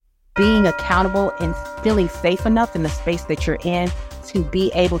being accountable and feeling safe enough in the space that you're in to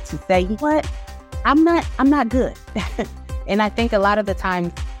be able to say, you know what, I'm not good. And I think a lot of the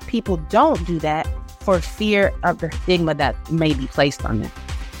time people don't do that for fear of the stigma that may be placed on them.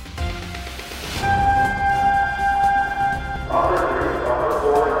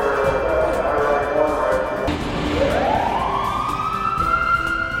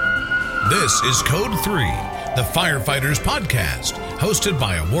 This is Code 3, the Firefighters podcast, hosted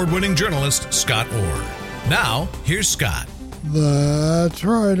by award-winning journalist Scott Orr. Now, here's Scott. That's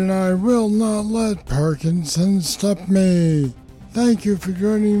right, and I will not let Parkinson stop me. Thank you for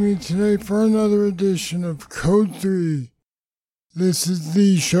joining me today for another edition of Code 3. This is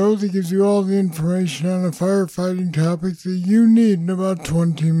the show that gives you all the information on a firefighting topic that you need in about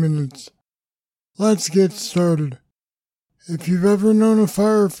 20 minutes. Let's get started. If you've ever known a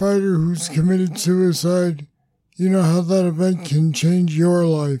firefighter who's committed suicide, you know how that event can change your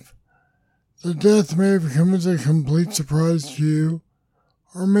life. The death may have come as a complete surprise to you,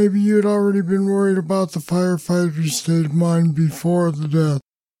 or maybe you had already been worried about the firefighter's state of mind before the death.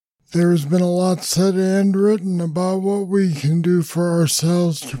 There has been a lot said and written about what we can do for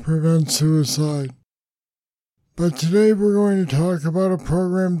ourselves to prevent suicide. But today we're going to talk about a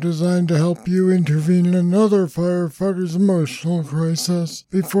program designed to help you intervene in another firefighter's emotional crisis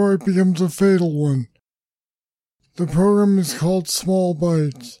before it becomes a fatal one. The program is called Small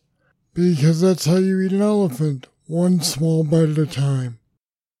Bites, because that's how you eat an elephant, one small bite at a time.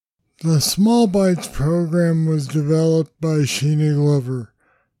 The Small Bites program was developed by Sheena Glover.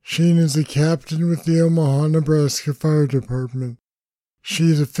 Sheena is a captain with the Omaha, Nebraska Fire Department. She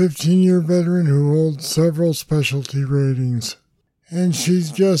is a 15-year veteran who holds several specialty ratings. And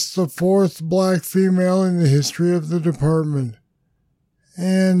she's just the fourth black female in the history of the department.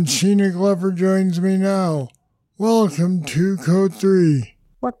 And Sheena Glover joins me now. Welcome to Code 3.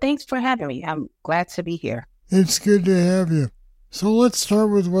 Well, thanks for having me. I'm glad to be here. It's good to have you. So let's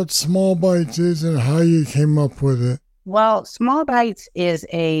start with what Small Bites is and how you came up with it. Well, Small Bites is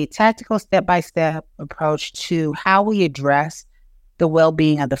a tactical step-by-step approach to how we address the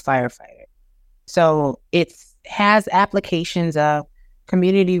well-being of the firefighter. So it has applications of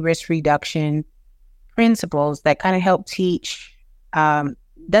community risk reduction principles that kind of help teach,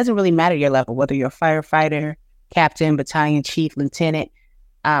 doesn't really matter your level, whether you're a firefighter, captain, battalion chief, lieutenant,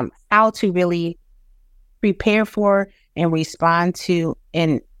 how to really prepare for and respond to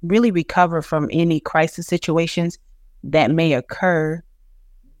and really recover from any crisis situations that may occur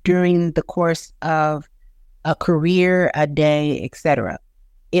during the course of a career, a day, etc.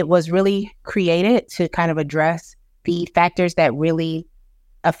 It was really created to kind of address the factors that really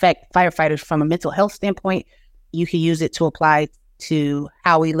affect firefighters from a mental health standpoint. You can use it to apply to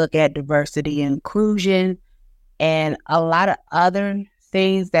how we look at diversity and inclusion and a lot of other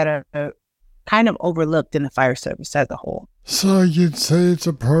things that are kind of overlooked in the fire service as a whole. So you'd say it's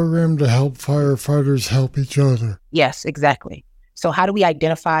a program to help firefighters help each other? Yes, exactly. So how do we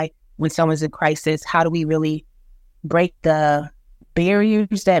identify when someone's in crisis? How do we really break the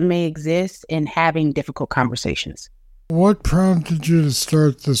barriers that may exist in having difficult conversations? What prompted you to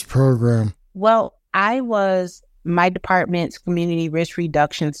start this program? Well, I was my department's community risk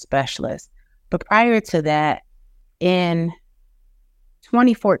reduction specialist. But prior to that, in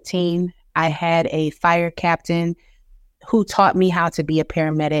 2014, I had a fire captain who taught me how to be a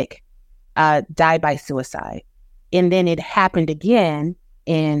paramedic, die by suicide. And then it happened again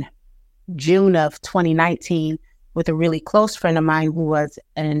in June of 2019 with a really close friend of mine who was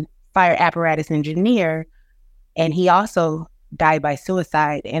a fire apparatus engineer, and he also died by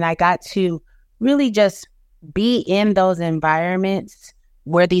suicide. And I got to really just be in those environments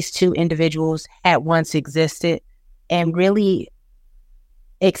where these two individuals had once existed and really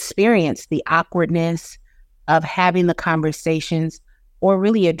experience the awkwardness of having the conversations or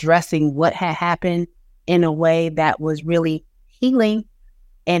really addressing what had happened in a way that was really healing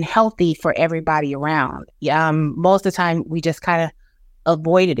and healthy for everybody around. Most of the time, we just kind of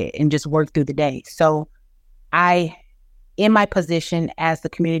avoided it and just worked through the day. So I, in my position as the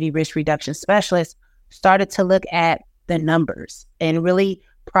community risk reduction specialist, started to look at the numbers and really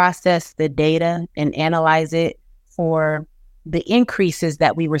process the data and analyze it for the increases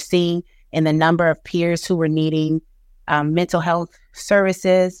that we were seeing in the number of peers who were needing mental health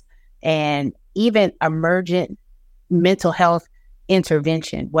services and even emergent mental health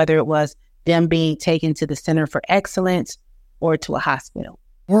intervention, whether it was them being taken to the Center for Excellence or to a hospital.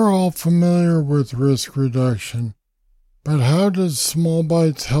 We're all familiar with risk reduction, but how does Small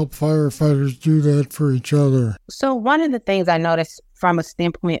Bites help firefighters do that for each other? So one of the things I noticed from a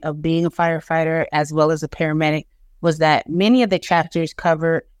standpoint of being a firefighter as well as a paramedic was that many of the chapters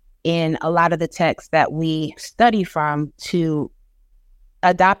covered in a lot of the texts that we study from to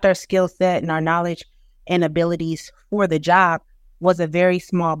adopt our skill set and our knowledge and abilities for the job was a very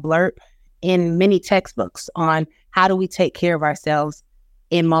small blurb in many textbooks on how do we take care of ourselves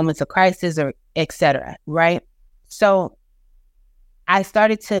in moments of crisis or et cetera, right? So I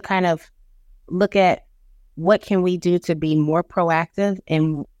started to kind of look at what can we do to be more proactive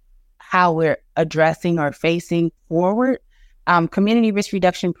in how we're addressing or facing forward. Community risk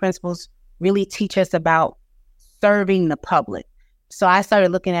reduction principles really teach us about serving the public. So I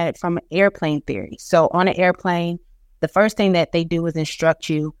started looking at it from an airplane theory. So on an airplane, the first thing that they do is instruct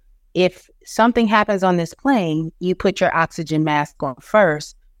you, if something happens on this plane, you put your oxygen mask on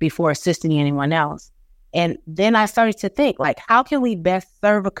first before assisting anyone else. And then I started to think, like, how can we best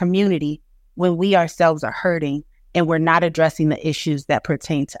serve a community when we ourselves are hurting and we're not addressing the issues that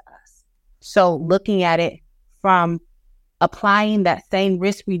pertain to us? So looking at it from applying that same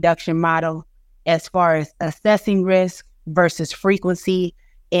risk reduction model as far as assessing risk versus frequency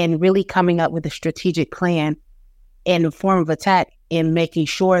and really coming up with a strategic plan in the form of attack and making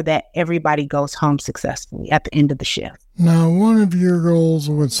sure that everybody goes home successfully at the end of the shift. Now, one of your goals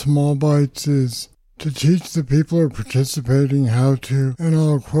with Small Bites is to teach the people who are participating how to, and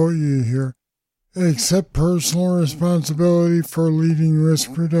I'll quote you here, accept personal responsibility for leading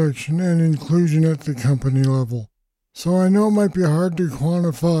risk reduction and inclusion at the company level. So I know it might be hard to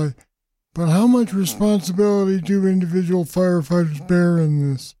quantify, but how much responsibility do individual firefighters bear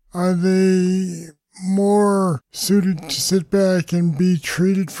in this? Are they more suited to sit back and be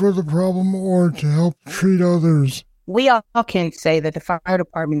treated for the problem or to help treat others? We all can say that the fire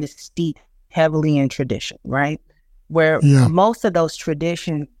department is steeped heavily in tradition, right? Where most of those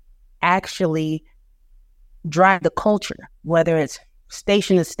traditions actually drive the culture, whether it's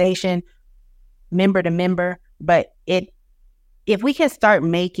station to station, member to member. But if we can start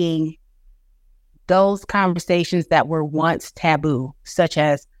making those conversations that were once taboo, such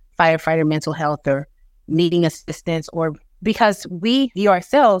as firefighter mental health or needing assistance, or because we view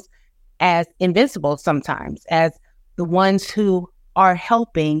ourselves as invincible sometimes, as the ones who are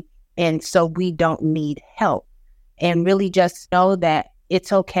helping, and so we don't need help. And really just know that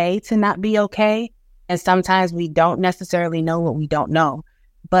it's okay to not be okay. And sometimes we don't necessarily know what we don't know.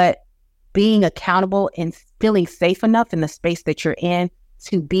 But being accountable and feeling safe enough in the space that you're in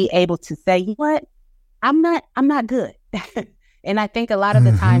to be able to say, you know what, I'm not good. And I think a lot of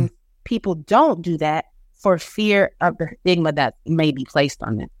the times people don't do that for fear of the stigma that may be placed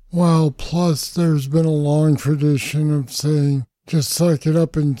on them. Well, plus there's been a long tradition of saying, just suck it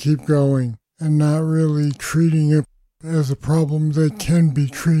up and keep going, and not really treating it as a problem that can be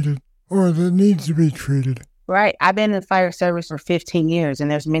treated or that needs to be treated. Right. I've been in the fire service for 15 years, and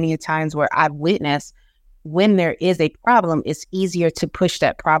there's many times where I've witnessed when there is a problem, it's easier to push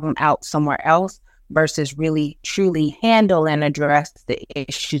that problem out somewhere else versus really truly handle and address the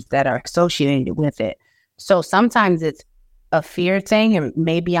issues that are associated with it. So sometimes it's a fear thing, and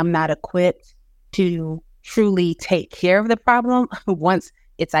maybe I'm not equipped to truly take care of the problem once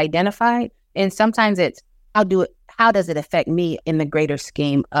it's identified. And sometimes it's, how does it affect me in the greater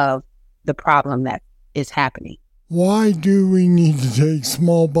scheme of the problem that is happening? Why do we need to take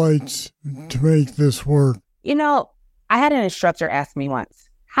small bites to make this work? You know, I had an instructor ask me once,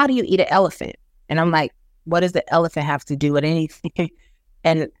 how do you eat an elephant? And I'm like, what does the elephant have to do with anything?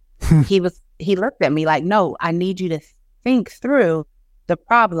 And he looked at me like, no, I need you to think through the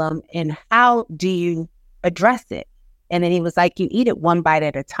problem and how do you address it? And then he was like, you eat it one bite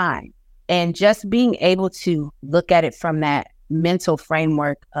at a time. And just being able to look at it from that mental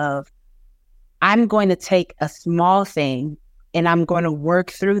framework of, I'm going to take a small thing and I'm going to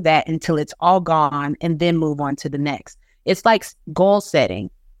work through that until it's all gone and then move on to the next. It's like goal setting.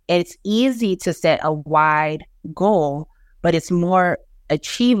 It's easy to set a wide goal, but it's more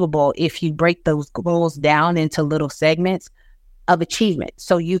achievable if you break those goals down into little segments of achievement.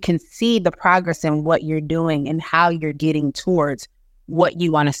 So you can see the progress in what you're doing and how you're getting towards what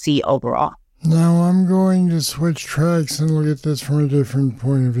you want to see overall. Now I'm going to switch tracks and look at this from a different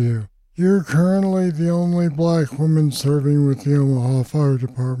point of view. You're currently the only Black woman serving with the Omaha Fire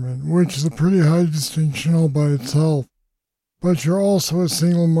Department, which is a pretty high distinction all by itself. But you're also a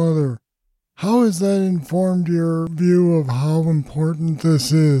single mother. How has that informed your view of how important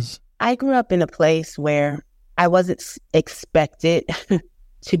this is? I grew up in a place where I wasn't expected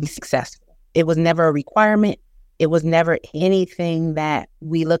to be successful. It was never a requirement. It was never anything that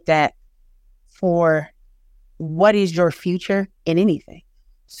we looked at for what is your future in anything.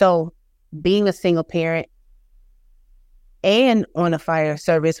 So being a single parent and on a fire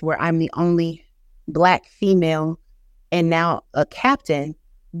service where I'm the only Black female and now a captain,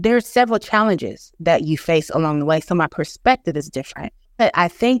 there's several challenges that you face along the way. So my perspective is different. But I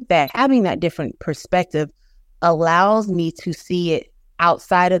think that having that different perspective allows me to see it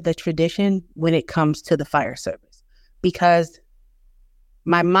outside of the tradition when it comes to the fire service, because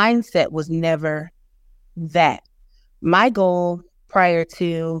my mindset was never that. My goal prior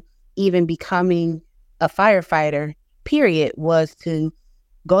to even becoming a firefighter, period, was to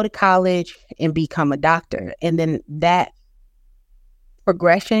go to college and become a doctor. And then that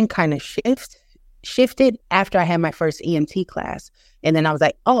progression kind of shifted after I had my first EMT class. And then I was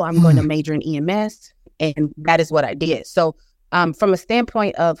like, oh, I'm going to major in EMS. And that is what I did. So from a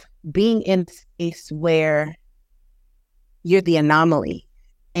standpoint of being in a space where you're the anomaly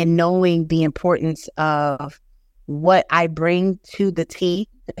and knowing the importance of what I bring to the team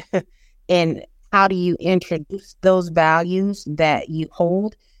and how do you introduce those values that you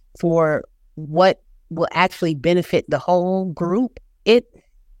hold for what will actually benefit the whole group. It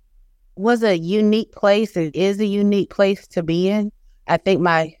was a unique place. It is a unique place to be in. I think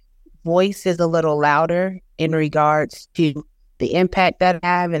my voice is a little louder in regards to the impact that I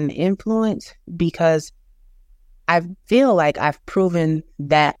have and the influence, because I feel like I've proven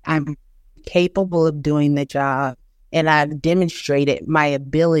that I'm capable of doing the job, and I've demonstrated my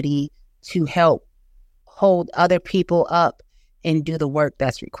ability to help hold other people up and do the work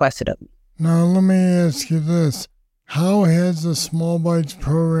that's requested of me. Now, let me ask you this. How has the Small Bites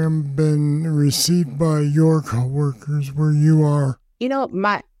program been received by your coworkers where you are? You know,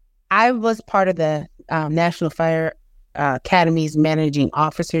 I was part of the National Fire Academy's Managing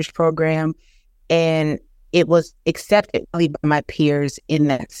Officers program, and it was accepted by my peers in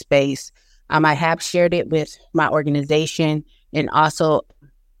that space. I have shared it with my organization and also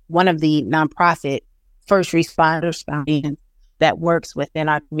one of the nonprofit first responders foundation that works within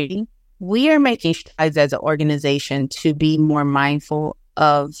our community. We are making strides as an organization to be more mindful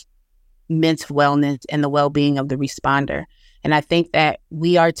of mental wellness and the well-being of the responder. And I think that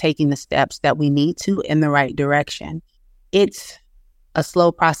we are taking the steps that we need to in the right direction. It's a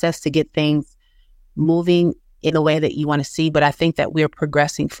slow process to get things moving in a way that you want to see, but I think that we're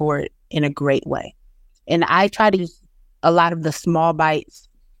progressing forward in a great way. And I try to use a lot of the Small Bites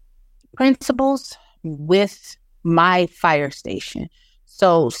principles with my fire station.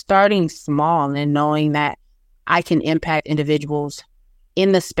 So starting small and knowing that I can impact individuals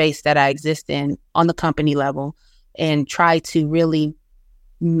in the space that I exist in on the company level and try to really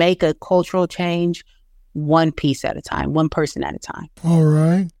make a cultural change one piece at a time, one person at a time. All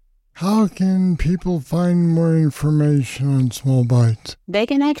right. How can people find more information on Small Bites? They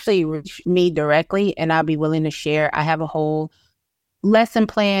can actually reach me directly, and I'll be willing to share. I have a whole lesson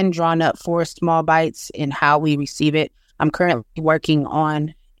plan drawn up for Small Bites and how we receive it. I'm currently working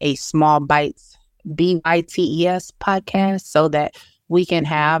on a Small Bites BITES podcast so that we can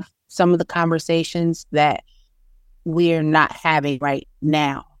have some of the conversations that we're not having right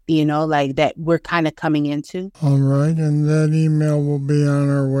now, you know, like that we're kind of coming into. All right. And that email will be on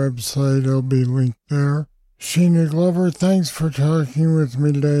our website. It'll be linked there. Sheena Glover, thanks for talking with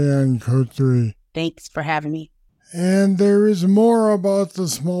me today on Code 3. Thanks for having me. And there is more about the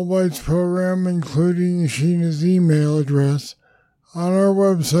Small Bites program, including Sheena's email address, on our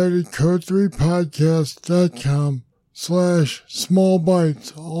website at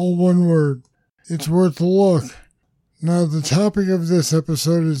code3podcast.com/smallbites, all one word. It's worth a look. Now, the topic of this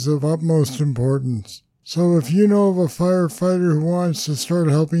episode is of utmost importance. So if you know of a firefighter who wants to start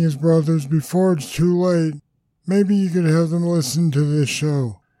helping his brothers before it's too late, maybe you could have them listen to this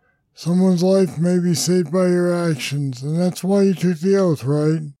show. Someone's life may be saved by your actions, and that's why you took the oath,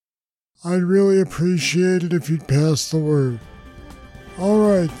 right? I'd really appreciate it if you'd pass the word. All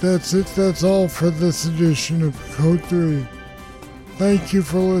right, that's it. That's all for this edition of Code 3. Thank you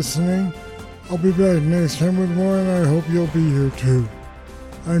for listening. I'll be back next time with more, and I hope you'll be here too.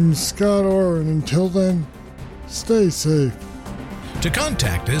 I'm Scott Orr, and until then, stay safe. To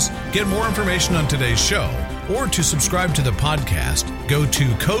contact us, get more information on today's show, or to subscribe to the podcast, go to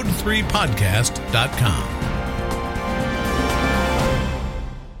code3podcast.com.